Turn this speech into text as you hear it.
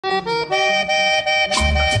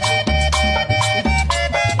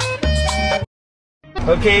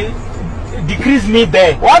Okay, decrease me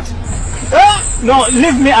there. What? No,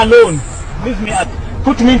 leave me alone. Leave me.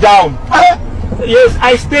 Put me down. Yes,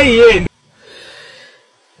 I stay here.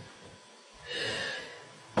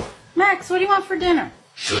 Max, what do you want for dinner?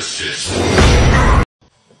 Justice.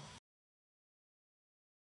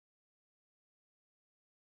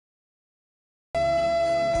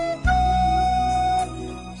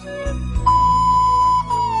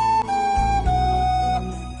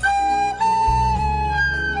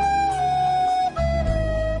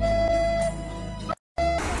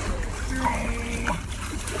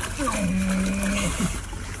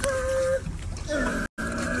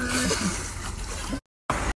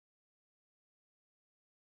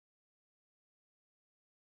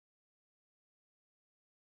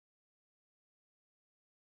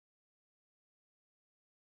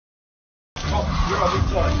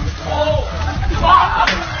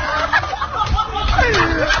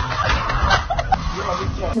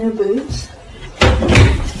 New boots.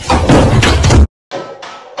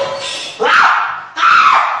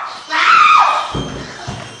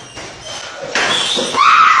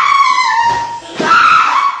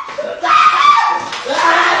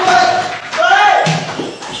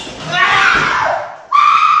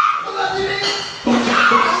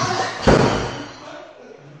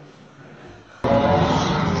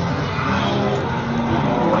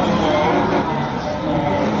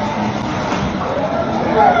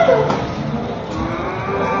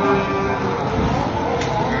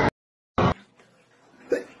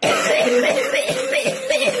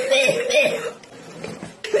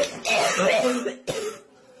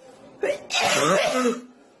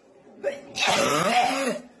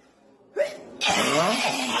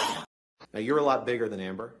 Now, you're a lot bigger than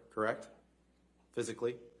Amber, correct?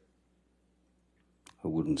 Physically? I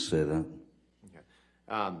wouldn't say that. Okay.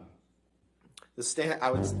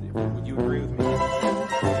 Would you agree with me?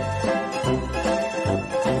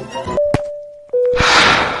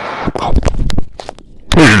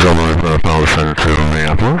 Ladies and gentlemen, we've got a power center to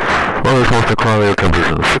Minneapolis. Well, it's mostly cloudy, temperatures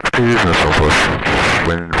in the 60s, and a southwest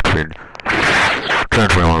wind between 10 and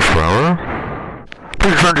 20 miles per hour.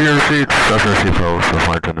 Please return to your seats after the seatbelts and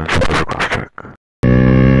flight attendants for the cross check.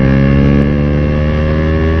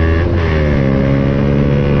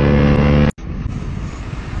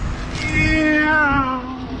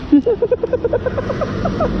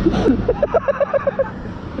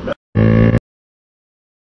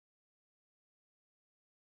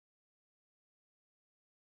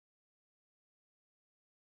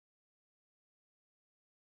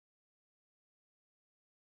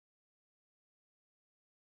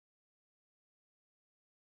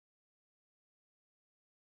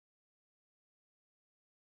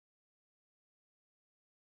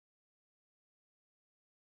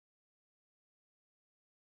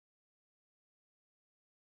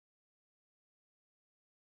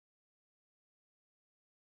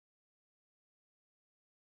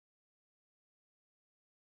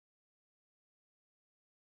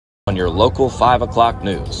 On your local 5 o'clock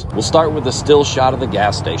news. We'll start with a still shot of the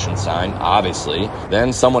gas station sign, obviously.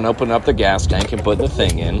 Then someone opened up the gas tank and put the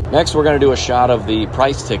thing in. Next, we're going to do a shot of the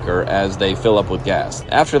price ticker as they fill up with gas.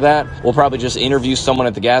 After that, we'll probably just interview someone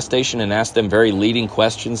at the gas station and ask them very leading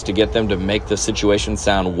questions to get them to make the situation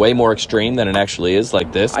sound way more extreme than it actually is,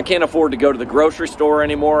 like this. I can't afford to go to the grocery store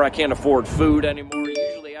anymore. I can't afford food anymore.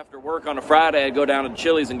 Usually after work on a Friday, I'd go down to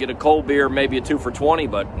Chili's and get a cold beer, maybe a 2 for $20,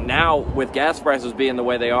 but now with gas prices being the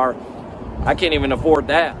way they are, I can't even afford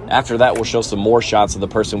that. After that, we'll show some more shots of the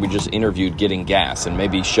person we just interviewed getting gas and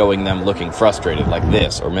maybe showing them looking frustrated like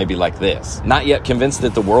this or maybe like this. Not yet convinced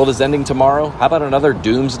that the world is ending tomorrow? How about another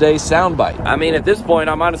doomsday soundbite? I mean, at this point,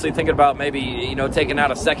 I'm honestly thinking about maybe, you know, taking out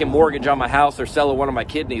a second mortgage on my house or selling one of my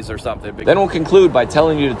kidneys or something. Then we'll conclude by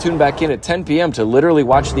telling you to tune back in at 10 p.m. to literally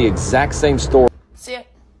watch the exact same story. Sit.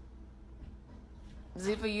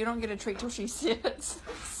 Ziva, you don't get a treat till she sits.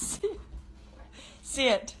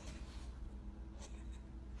 Sit.